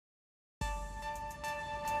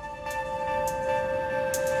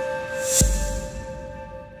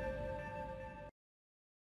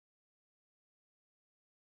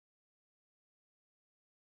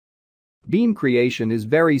Beam creation is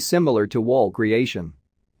very similar to wall creation.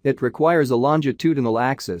 It requires a longitudinal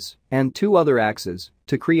axis and two other axes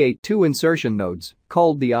to create two insertion nodes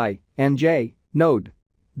called the I and J node.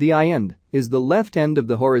 The I end is the left end of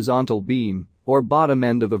the horizontal beam or bottom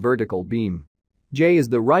end of a vertical beam. J is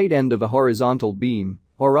the right end of a horizontal beam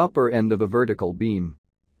or upper end of a vertical beam.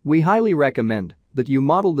 We highly recommend that you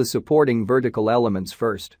model the supporting vertical elements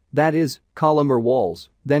first, that is, column or walls,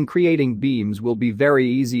 then creating beams will be very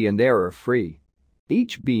easy and error-free.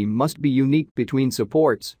 Each beam must be unique between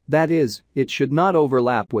supports, that is, it should not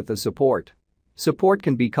overlap with a support. Support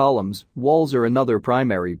can be columns, walls or another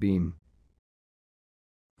primary beam.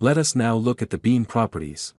 Let us now look at the beam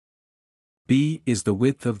properties. B is the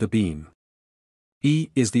width of the beam. E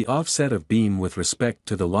is the offset of beam with respect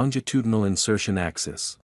to the longitudinal insertion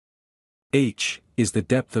axis. H is the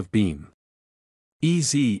depth of beam.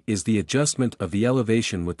 EZ is the adjustment of the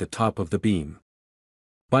elevation with the top of the beam.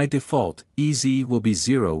 By default, EZ will be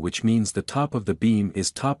 0, which means the top of the beam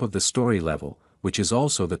is top of the story level, which is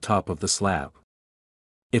also the top of the slab.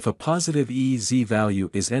 If a positive EZ value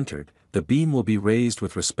is entered, the beam will be raised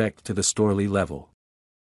with respect to the story level.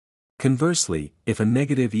 Conversely, if a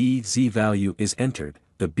negative EZ value is entered,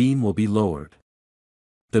 the beam will be lowered.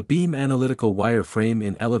 The beam analytical wireframe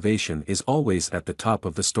in elevation is always at the top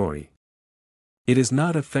of the story. It is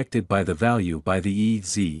not affected by the value by the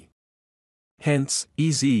EZ. Hence,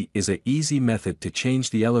 EZ is an easy method to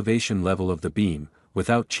change the elevation level of the beam,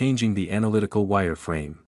 without changing the analytical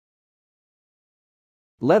wireframe.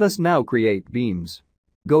 Let us now create beams.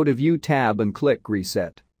 Go to View tab and click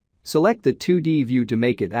Reset. Select the 2D view to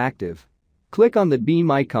make it active. Click on the beam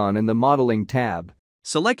icon in the Modeling tab.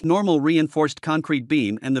 Select Normal Reinforced Concrete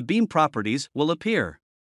Beam and the beam properties will appear.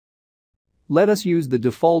 Let us use the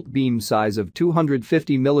default beam size of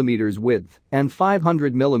 250 mm width and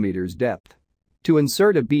 500 mm depth. To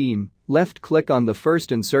insert a beam, left-click on the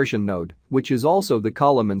first insertion node, which is also the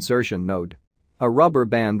column insertion node. A rubber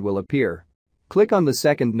band will appear. Click on the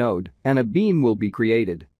second node, and a beam will be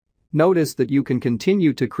created. Notice that you can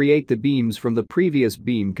continue to create the beams from the previous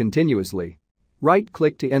beam continuously.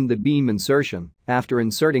 Right-click to end the beam insertion after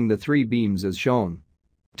inserting the three beams as shown.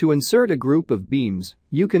 To insert a group of beams,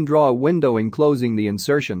 you can draw a window enclosing the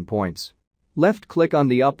insertion points. Left-click on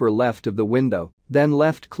the upper left of the window, then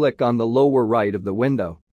left-click on the lower right of the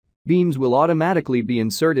window. Beams will automatically be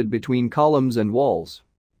inserted between columns and walls.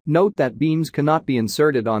 Note that beams cannot be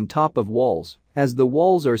inserted on top of walls, as the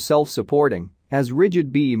walls are self-supporting, as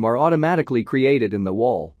rigid beam are automatically created in the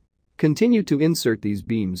wall. Continue to insert these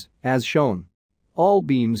beams, as shown. All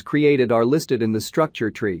beams created are listed in the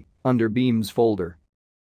structure tree, under Beams folder.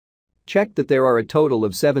 Check that there are a total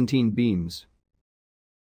of 17 beams.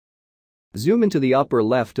 Zoom into the upper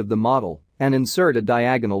left of the model and insert a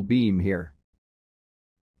diagonal beam here.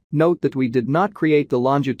 Note that we did not create the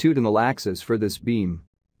longitudinal axis for this beam.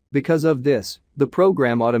 Because of this, the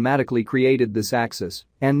program automatically created this axis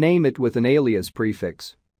and name it with an alias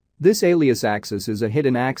prefix. This alias axis is a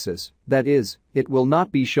hidden axis, that is, it will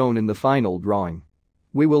not be shown in the final drawing.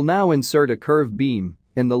 We will now insert a curve beam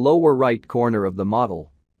in the lower right corner of the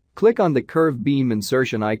model. Click on the curve beam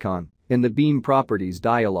insertion icon in the Beam Properties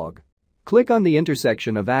dialog. Click on the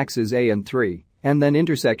intersection of axes A and 3 and then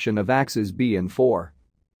intersection of axes B and 4.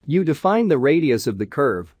 You define the radius of the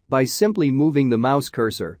curve by simply moving the mouse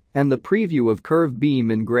cursor, and the preview of curve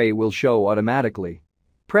beam in gray will show automatically.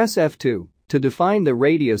 Press F2 to define the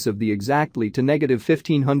radius of the exactly to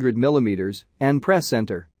 -1500 mm and press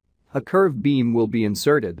enter. A curve beam will be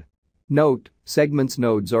inserted. Note, segments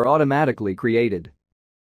nodes are automatically created.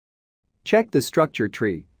 Check the structure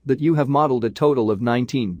tree that you have modeled a total of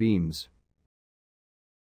 19 beams.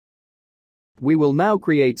 We will now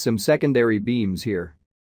create some secondary beams here.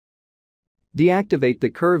 Deactivate the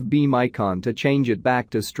curve beam icon to change it back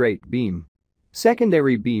to straight beam.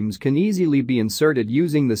 Secondary beams can easily be inserted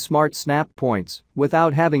using the smart snap points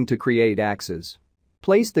without having to create axes.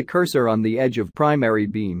 Place the cursor on the edge of primary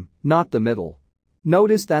beam, not the middle.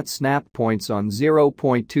 Notice that snap points on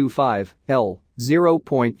 0.25 L,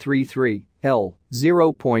 0.33 L,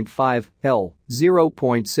 0.5 L,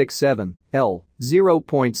 0.67 L,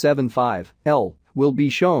 0.75 L will be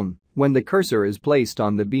shown when the cursor is placed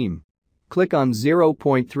on the beam. Click on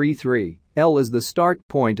 0.33 L as the start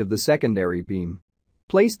point of the secondary beam.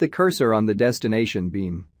 Place the cursor on the destination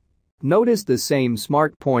beam. Notice the same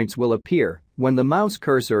smart points will appear when the mouse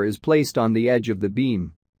cursor is placed on the edge of the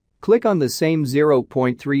beam. Click on the same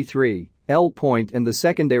 0.33 L point and the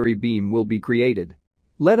secondary beam will be created.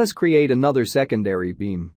 Let us create another secondary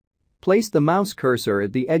beam. Place the mouse cursor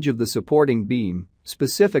at the edge of the supporting beam,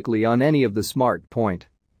 specifically on any of the smart point.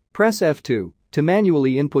 Press F2 To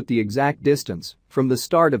manually input the exact distance from the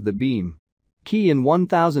start of the beam, key in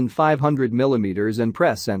 1500 mm and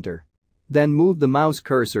press enter. Then move the mouse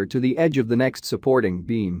cursor to the edge of the next supporting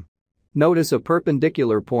beam. Notice a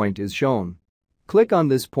perpendicular point is shown. Click on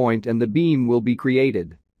this point and the beam will be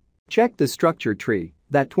created. Check the structure tree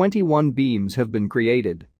that 21 beams have been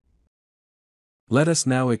created. Let us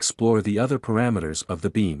now explore the other parameters of the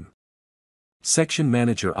beam. Section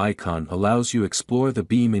Manager icon allows you explore the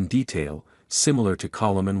beam in detail, similar to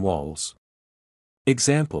column and walls.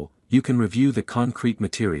 Example, you can review the concrete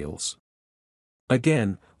materials.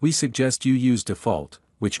 Again, we suggest you use default,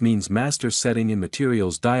 which means master setting in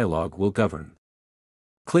materials dialog will govern.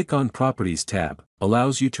 Click on Properties tab,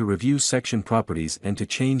 allows you to review section properties and to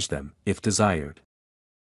change them, if desired.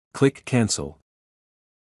 Click Cancel.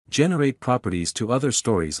 Generate properties to other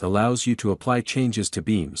stories allows you to apply changes to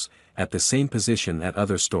beams, at the same position at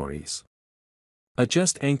other stories.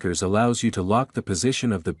 Adjust anchors allows you to lock the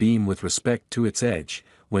position of the beam with respect to its edge,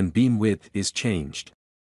 when beam width is changed.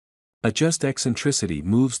 Adjust eccentricity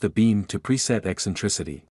moves the beam to preset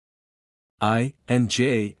eccentricity. I and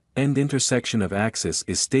J, end intersection of axis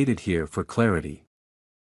is stated here for clarity.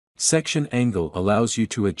 Section angle allows you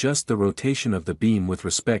to adjust the rotation of the beam with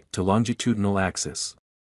respect to longitudinal axis.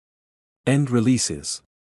 End releases.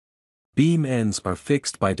 Beam ends are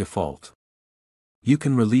fixed by default. You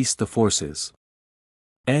can release the forces.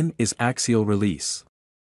 N is axial release.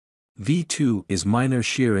 V2 is minor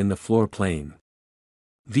shear in the floor plane.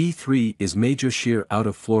 V3 is major shear out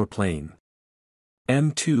of floor plane.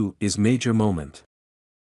 M2 is major moment.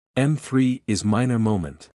 M3 is minor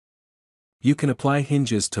moment. You can apply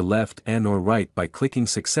hinges to left and/or right by clicking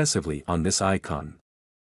successively on this icon.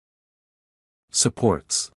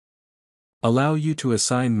 Supports allow you to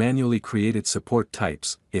assign manually created support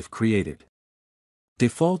types, if created.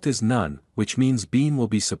 Default is none, which means beam will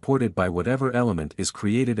be supported by whatever element is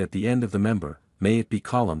created at the end of the member, may it be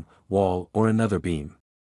column, wall or another beam.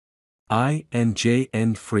 I and J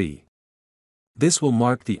end free. This will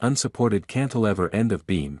mark the unsupported cantilever end of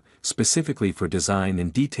beam, specifically for design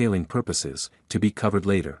and detailing purposes, to be covered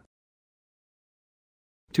later.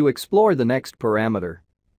 To explore the next parameter,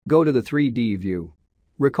 go to the 3D view.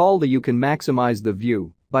 Recall that you can maximize the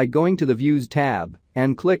view by going to the Views tab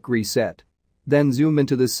and click Reset. Then zoom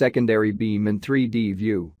into the secondary beam in 3D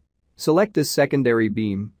view. Select this secondary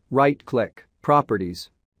beam, right-click,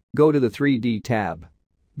 Properties. Go to the 3D tab.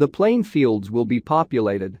 The plane fields will be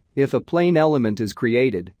populated if a plane element is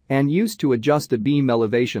created and used to adjust the beam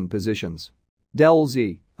elevation positions. Del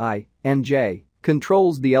Z, I, and J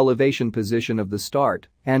controls the elevation position of the start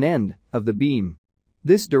and end of the beam.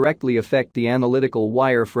 This directly affects the analytical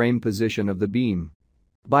wireframe position of the beam.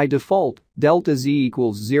 By default, delta Z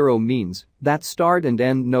equals 0 means that start and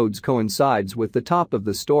end nodes coincides with the top of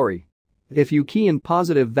the story. If you key in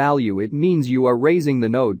positive value, it means you are raising the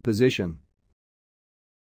node position.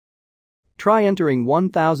 Try entering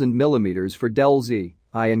 1000 mm for del Z,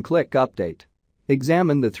 I and click Update.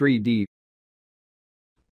 Examine the 3D.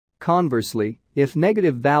 Conversely, if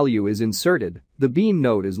negative value is inserted, the beam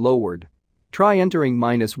node is lowered. Try entering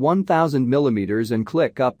 -1000 mm and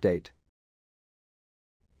click Update.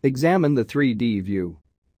 Examine the 3D view.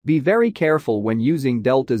 Be very careful when using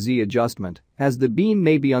delta Z adjustment, as the beam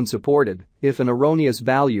may be unsupported if an erroneous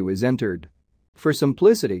value is entered. For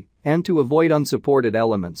simplicity, and to avoid unsupported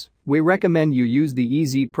elements, we recommend you use the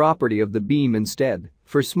EZ property of the beam instead,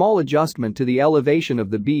 for small adjustment to the elevation of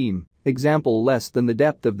the beam, example less than the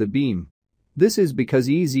depth of the beam. This is because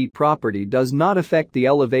EZ property does not affect the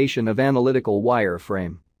elevation of analytical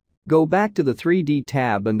wireframe. Go back to the 3D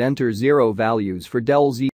tab and enter 0 values for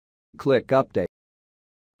del Z. Click Update.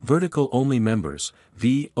 Vertical-only members,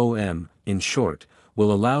 VOM, in short,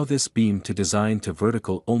 will allow this beam to design to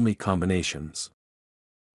vertical-only combinations.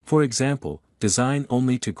 For example, design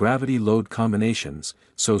only to gravity load combinations,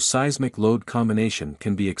 so seismic load combination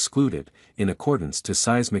can be excluded, in accordance to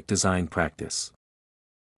seismic design practice.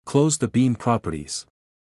 Close the beam properties.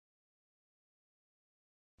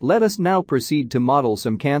 Let us now proceed to model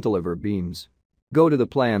some cantilever beams. Go to the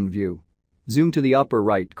plan view. Zoom to the upper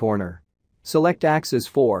right corner. Select axis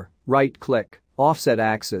 4, right-click, offset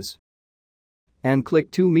axis. And click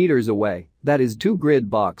 2 meters away, that is 2 grid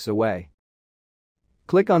box away.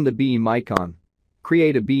 Click on the beam icon.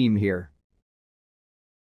 Create a beam here.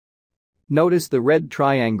 Notice the red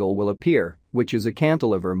triangle will appear, which is a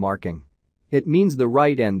cantilever marking. It means the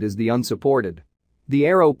right end is the unsupported. The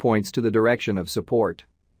arrow points to the direction of support.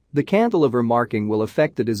 The cantilever marking will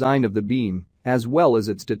affect the design of the beam, as well as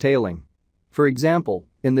its detailing. For example,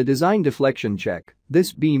 in the design deflection check,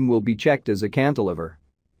 this beam will be checked as a cantilever.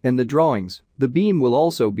 In the drawings, the beam will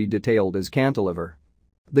also be detailed as cantilever.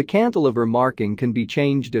 The cantilever marking can be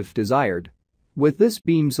changed if desired. With this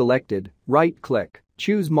beam selected, right-click,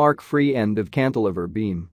 choose Mark Free End of Cantilever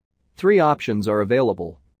Beam. 3 options are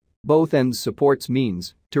available. Both ends supports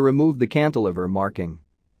means to remove the cantilever marking.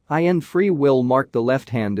 I-end free will mark the left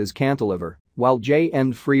hand as cantilever, while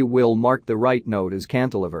J-end free will mark the right node as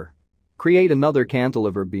cantilever. Create another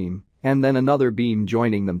cantilever beam, and then another beam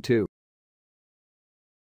joining them too.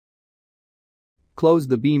 Close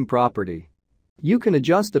the beam property. You can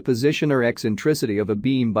adjust the position or eccentricity of a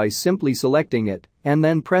beam by simply selecting it and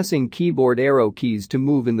then pressing keyboard arrow keys to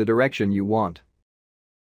move in the direction you want.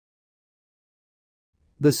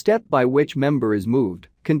 The step by which member is moved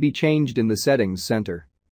can be changed in the Settings center.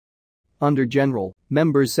 Under General,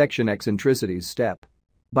 Members section Eccentricities step.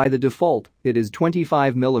 By the default, it is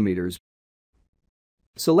 25 mm.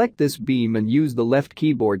 Select this beam and use the left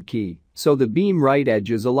keyboard key so the beam right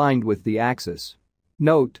edge is aligned with the axis.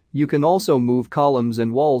 Note, you can also move columns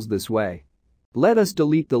and walls this way. Let us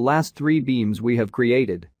delete the last 3 beams we have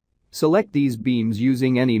created. Select these beams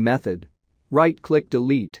using any method. Right-click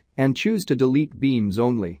Delete and choose to delete beams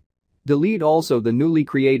only. Delete also the newly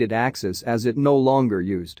created axis as it no longer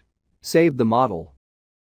used. Save the model.